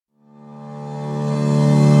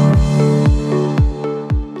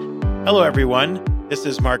Hello, everyone. This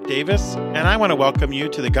is Mark Davis, and I want to welcome you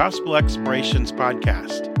to the Gospel Explorations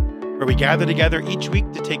podcast, where we gather together each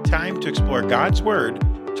week to take time to explore God's Word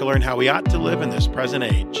to learn how we ought to live in this present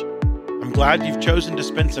age. I'm glad you've chosen to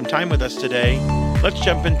spend some time with us today. Let's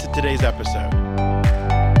jump into today's episode.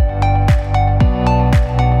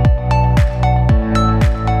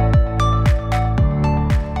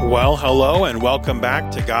 Well, hello, and welcome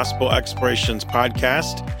back to Gospel Explorations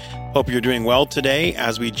podcast. Hope you're doing well today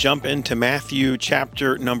as we jump into Matthew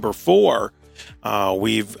chapter number 4.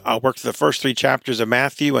 We've worked the first 3 chapters of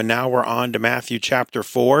Matthew, and now we're on to Matthew chapter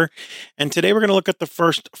 4. And today we're going to look at the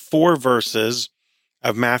first 4 verses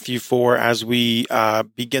of Matthew 4 as we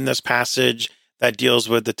begin this passage that deals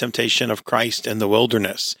with the temptation of Christ in the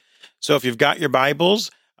wilderness. So if you've got your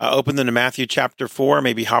Bibles, open them to Matthew chapter 4,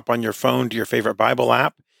 maybe hop on your phone to your favorite Bible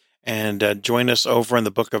app and join us over in the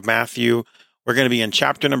book of Matthew. We're going to be in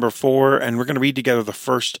chapter number 4, and we're going to read together the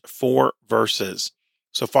first 4 verses.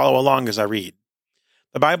 So follow along as I read.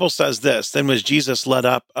 The Bible says this: "Then was Jesus led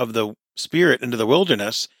up of the Spirit into the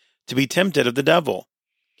wilderness to be tempted of the devil.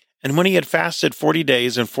 And when he had fasted 40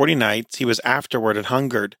 days and 40 nights, he was afterward and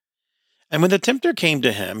hungered. And when the tempter came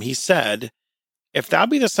to him, he said, If thou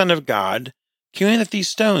be the Son of God, command that these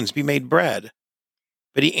stones be made bread.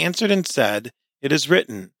 But he answered and said, It is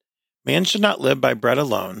written, Man should not live by bread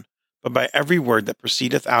alone, but by every word that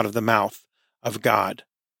proceedeth out of the mouth of God."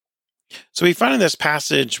 So we find in this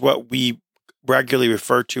passage what we regularly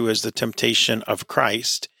refer to as the temptation of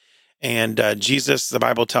Christ. And Jesus, the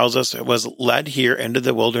Bible tells us, was led here into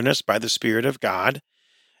the wilderness by the Spirit of God.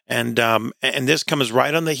 And this comes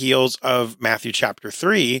right on the heels of Matthew chapter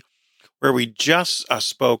 3, where we just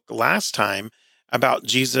spoke last time about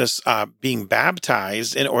Jesus being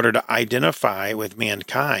baptized in order to identify with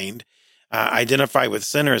mankind, identify with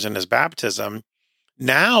sinners in his baptism.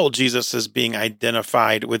 Now Jesus is being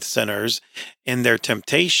identified with sinners in their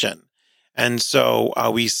temptation. And so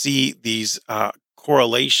we see these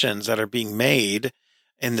correlations that are being made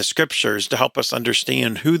in the scriptures to help us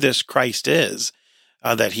understand who this Christ is,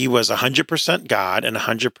 that he was 100% God and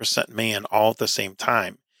 100% man all at the same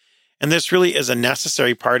time. And this really is a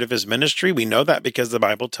necessary part of his ministry. We know that because the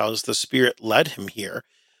Bible tells us the Spirit led him here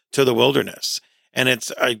to the wilderness. And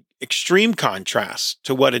it's an extreme contrast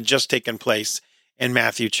to what had just taken place in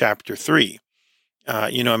Matthew chapter 3.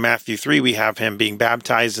 In Matthew 3, we have him being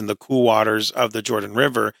baptized in the cool waters of the Jordan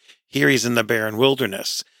River. Here he's in the barren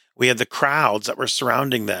wilderness. We had the crowds that were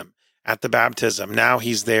surrounding them at the baptism. Now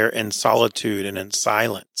he's there in solitude and in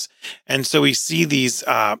silence. And so we see these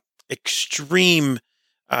extreme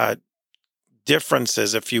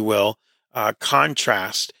differences, if you will,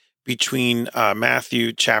 contrast between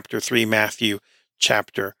Matthew chapter 3, Matthew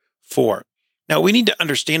chapter 4. Now, we need to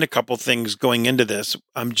understand a couple things going into this.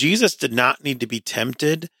 Jesus did not need to be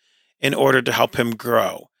tempted in order to help him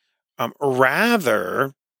grow.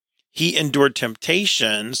 Rather, he endured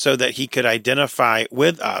temptation so that he could identify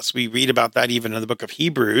with us. We read about that even in the book of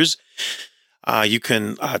Hebrews. You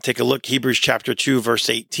can take a look, Hebrews chapter 2,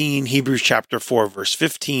 verse 18, Hebrews chapter 4, verse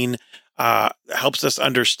 15, helps us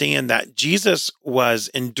understand that Jesus was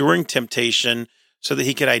enduring temptation so that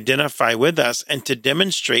he could identify with us and to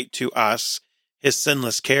demonstrate to us his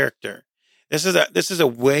sinless character. This is a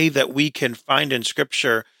way that we can find in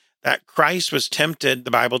Scripture that Christ was tempted,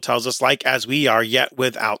 the Bible tells us, like as we are, yet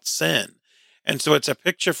without sin. And so it's a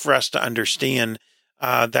picture for us to understand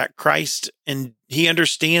that Christ, and he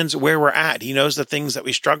understands where we're at. He knows the things that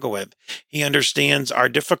we struggle with. He understands our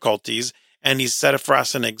difficulties, and he's set for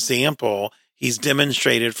us an example. He's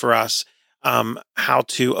demonstrated for us how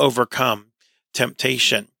to overcome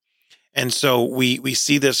temptation. And so we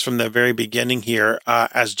see this from the very beginning here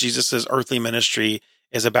as Jesus's earthly ministry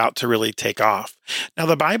is about to really take off. Now,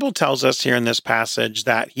 the Bible tells us here in this passage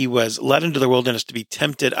that he was led into the wilderness to be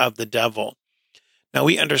tempted of the devil. Now,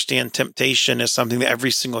 we understand temptation is something that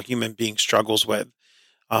every single human being struggles with.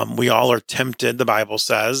 We all are tempted, the Bible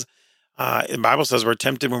says. The Bible says we're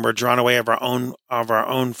tempted when we're drawn away of our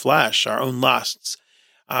own flesh, our own lusts.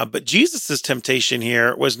 But Jesus' temptation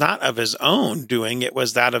here was not of his own doing. It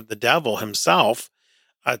was that of the devil himself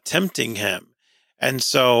tempting him. And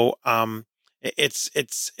so it's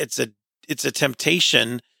a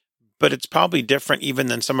temptation, but it's probably different even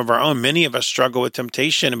than some of our own. Many of us struggle with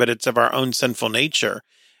temptation, but it's of our own sinful nature.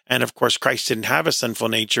 And of course, Christ didn't have a sinful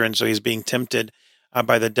nature, and so he's being tempted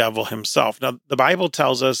by the devil himself. Now, the Bible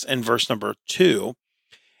tells us in verse number 2,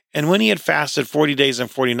 "And when he had fasted 40 days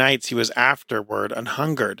and 40 nights, he was afterward and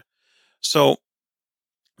hungered." So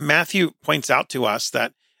Matthew points out to us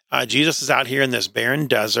that Jesus is out here in this barren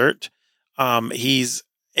desert. He's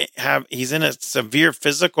in a severe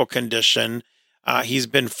physical condition He's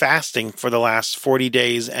been fasting for the last 40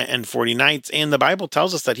 days and 40 nights, and the Bible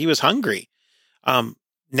tells us that he was hungry.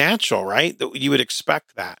 Natural, right? That you would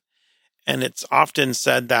expect that. And it's often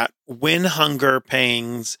said that when hunger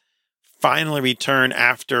pangs finally return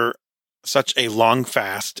after such a long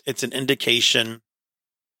fast, it's an indication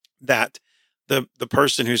that the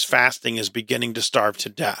person who's fasting is beginning to starve to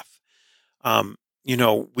death.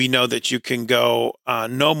 We know that you can go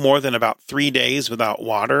no more than about 3 days without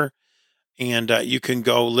water, and you can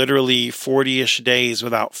go literally 40-ish days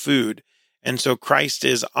without food. And so Christ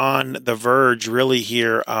is on the verge really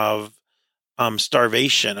here of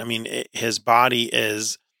starvation. I mean, his body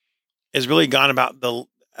is really gone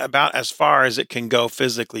about as far as it can go,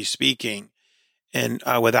 physically speaking, and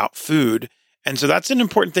without food. And so that's an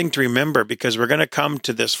important thing to remember, because we're going to come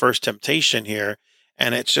to this first temptation here,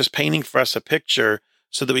 and it's just painting for us a picture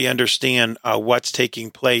so that we understand what's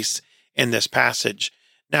taking place in this passage.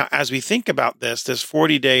 Now, as we think about this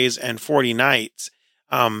 40 days and 40 nights,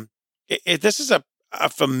 this is a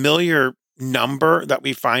familiar number that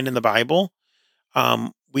we find in the Bible.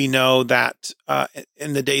 We know that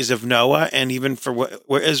in the days of Noah, and even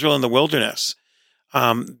for Israel in the wilderness,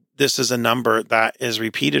 this is a number that is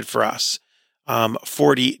repeated for us.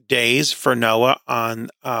 40 days for Noah on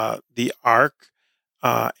the ark,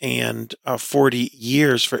 and 40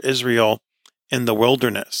 years for Israel in the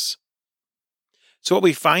wilderness. So what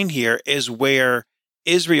we find here is where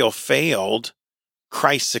Israel failed,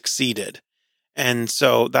 Christ succeeded. And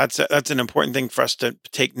so that's an important thing for us to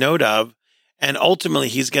take note of. And ultimately,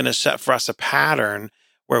 he's going to set for us a pattern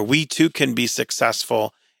where we too can be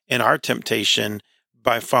successful in our temptation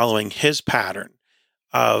by following his pattern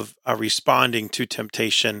of responding to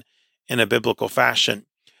temptation in a biblical fashion.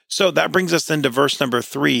 So that brings us into verse number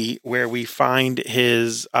 3, where we find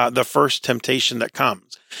the first temptation that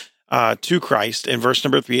comes to Christ. In verse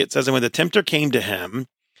number 3, it says, "And when the tempter came to him,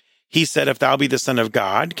 he said, 'If thou be the Son of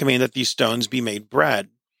God, command that these stones be made bread.'"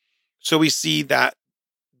 So we see that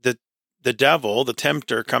the devil, the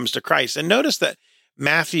tempter, comes to Christ. And notice that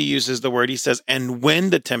Matthew uses the word, he says, "And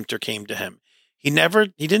when the tempter came to him." He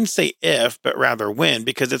didn't say if, but rather when,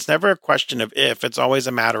 because it's never a question of if, it's always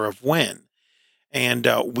a matter of when. And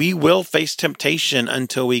we will face temptation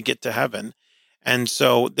until we get to heaven. And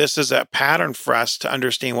so this is a pattern for us to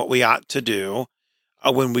understand what we ought to do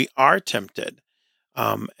when we are tempted.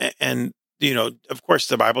 And, of course,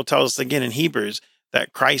 the Bible tells us again in Hebrews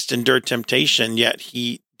that Christ endured temptation, yet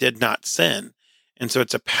he did not sin. And so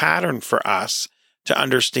it's a pattern for us to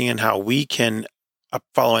understand how we can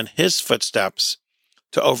follow in his footsteps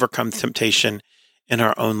to overcome temptation in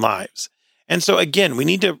our own lives. And so again, we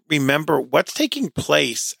need to remember what's taking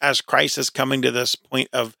place as Christ is coming to this point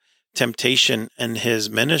of temptation in his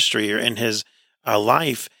ministry or in his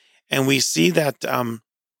life. And we see that,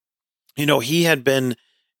 he had been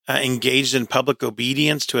engaged in public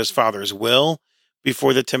obedience to his Father's will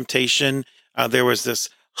before the temptation. There was this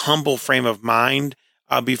humble frame of mind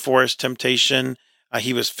before his temptation.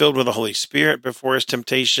 He was filled with the Holy Spirit before his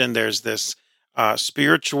temptation. There's this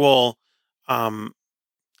spiritual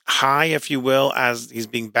high, if you will, as he's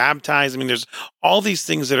being baptized. I mean, there's all these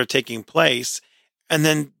things that are taking place. And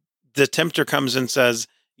then the tempter comes and says,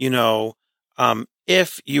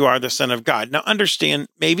 if you are the Son of God. Now, understand,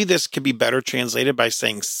 maybe this could be better translated by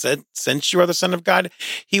saying, since you are the Son of God.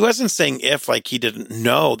 He wasn't saying if, like he didn't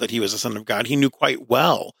know that he was the Son of God. He knew quite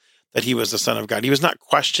well that he was the Son of God. He was not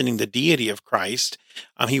questioning the deity of Christ.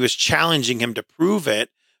 He was challenging him to prove it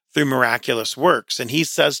through miraculous works. And he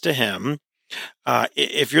says to him,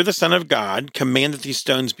 if you're the Son of God, command that these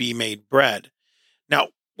stones be made bread. Now,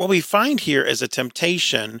 what we find here is a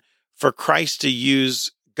temptation for Christ to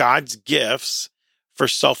use God's gifts for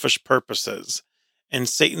selfish purposes. And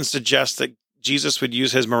Satan suggests that Jesus would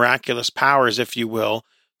use his miraculous powers, if you will,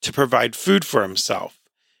 to provide food for himself.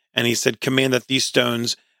 And he said, command that these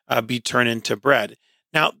stones be turned into bread.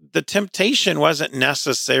 Now, the temptation wasn't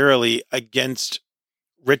necessarily against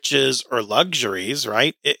riches or luxuries,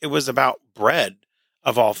 right? It was about bread,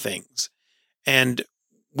 of all things. And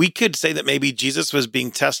we could say that maybe Jesus was being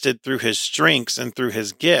tested through his strengths and through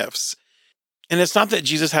his gifts. And it's not that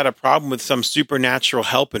Jesus had a problem with some supernatural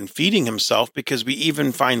help in feeding himself, because we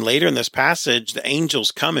even find later in this passage, the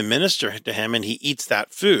angels come and minister to him and he eats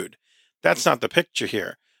that food. That's not the picture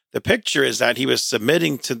here. The picture is that he was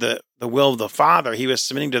submitting to the will of the Father. He was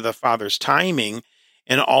submitting to the Father's timing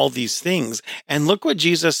and all these things. And look what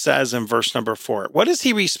Jesus says in verse number 4. How does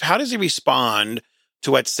he respond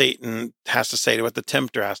to what Satan has to say, to what the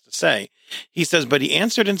tempter has to say? He says, but he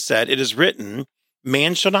answered and said, it is written,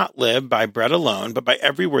 man shall not live by bread alone, but by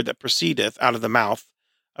every word that proceedeth out of the mouth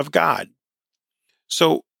of God.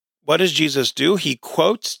 So what does Jesus do? He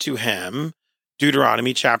quotes to him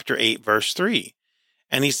Deuteronomy chapter 8, verse 3.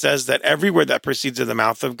 And he says that every word that proceeds of the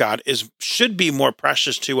mouth of God should be more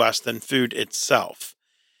precious to us than food itself.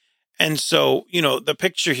 And so, the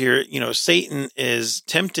picture here, Satan is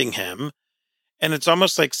tempting him. And it's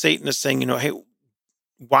almost like Satan is saying, hey,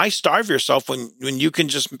 why starve yourself when you can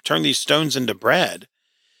just turn these stones into bread?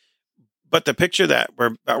 But the picture that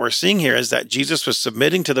we're seeing here is that Jesus was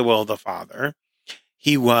submitting to the will of the Father.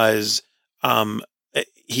 He was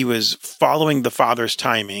following the Father's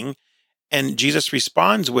timing, and Jesus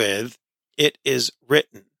responds with, "It is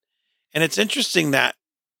written." And it's interesting that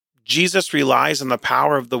Jesus relies on the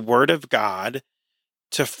power of the Word of God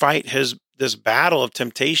to fight this battle of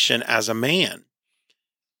temptation as a man.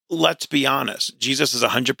 Let's be honest. Jesus is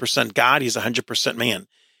 100% God. He's 100% man.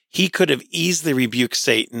 He could have easily rebuked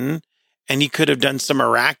Satan, and he could have done some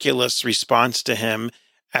miraculous response to him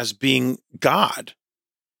as being God.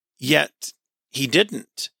 Yet he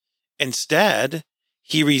didn't. Instead,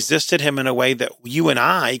 he resisted him in a way that you and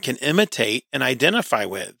I can imitate and identify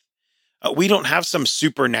with. We don't have some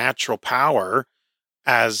supernatural power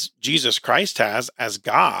as Jesus Christ has as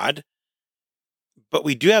God, but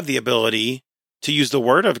we do have the ability to use the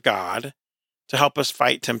Word of God to help us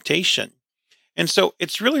fight temptation. And so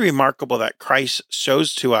it's really remarkable that Christ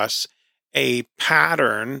shows to us a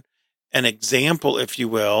pattern, an example, if you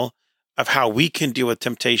will, of how we can deal with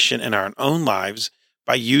temptation in our own lives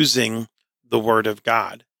by using the Word of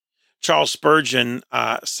God. Charles Spurgeon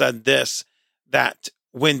said this, that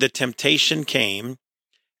when the temptation came,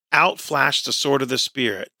 out flashed the sword of the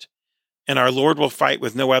Spirit, and our Lord will fight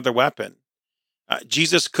with no other weapon.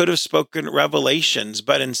 Jesus could have spoken revelations,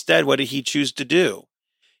 but instead, what did he choose to do?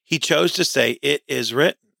 He chose to say, "It is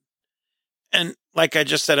written." And like I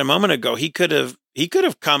just said a moment ago, he could have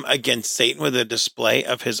come against Satan with a display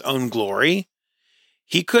of his own glory.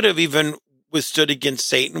 He could have even withstood against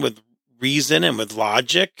Satan with reason and with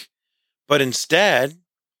logic. But instead,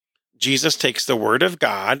 Jesus takes the Word of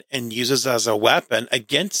God and uses as a weapon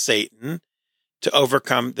against Satan to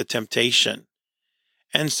overcome the temptation.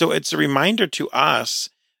 And so it's a reminder to us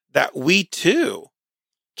that we too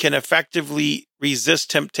can effectively resist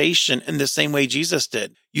temptation in the same way Jesus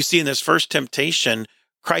did. You see, in this first temptation,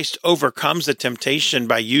 Christ overcomes the temptation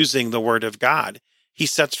by using the Word of God. He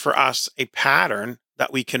sets for us a pattern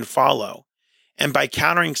that we can follow. And by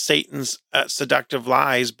countering Satan's seductive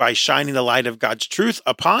lies, by shining the light of God's truth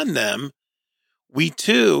upon them, we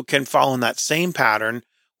too can follow in that same pattern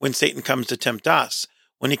when Satan comes to tempt us.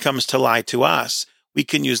 When he comes to lie to us, we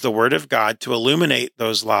can use the Word of God to illuminate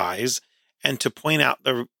those lies and to point out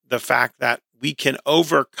the fact that we can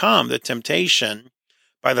overcome the temptation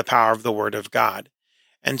by the power of the Word of God.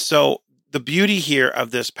 And so the beauty here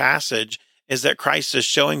of this passage is that Christ is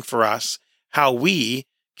showing for us how we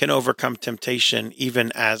can overcome temptation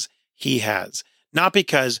even as he has. Not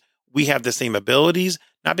because we have the same abilities,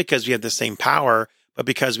 not because we have the same power, but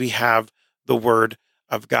because we have the Word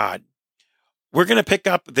of God. We're going to pick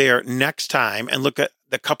up there next time and look at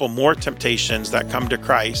the couple more temptations that come to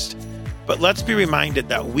Christ. But let's be reminded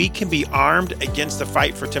that we can be armed against the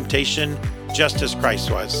fight for temptation just as Christ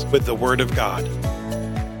was, with the Word of God.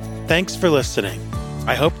 Thanks for listening.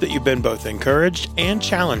 I hope that you've been both encouraged and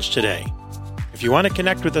challenged today. If you want to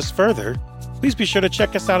connect with us further, please be sure to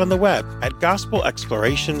check us out on the web at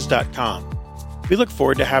gospelexplorations.com. We look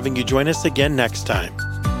forward to having you join us again next time.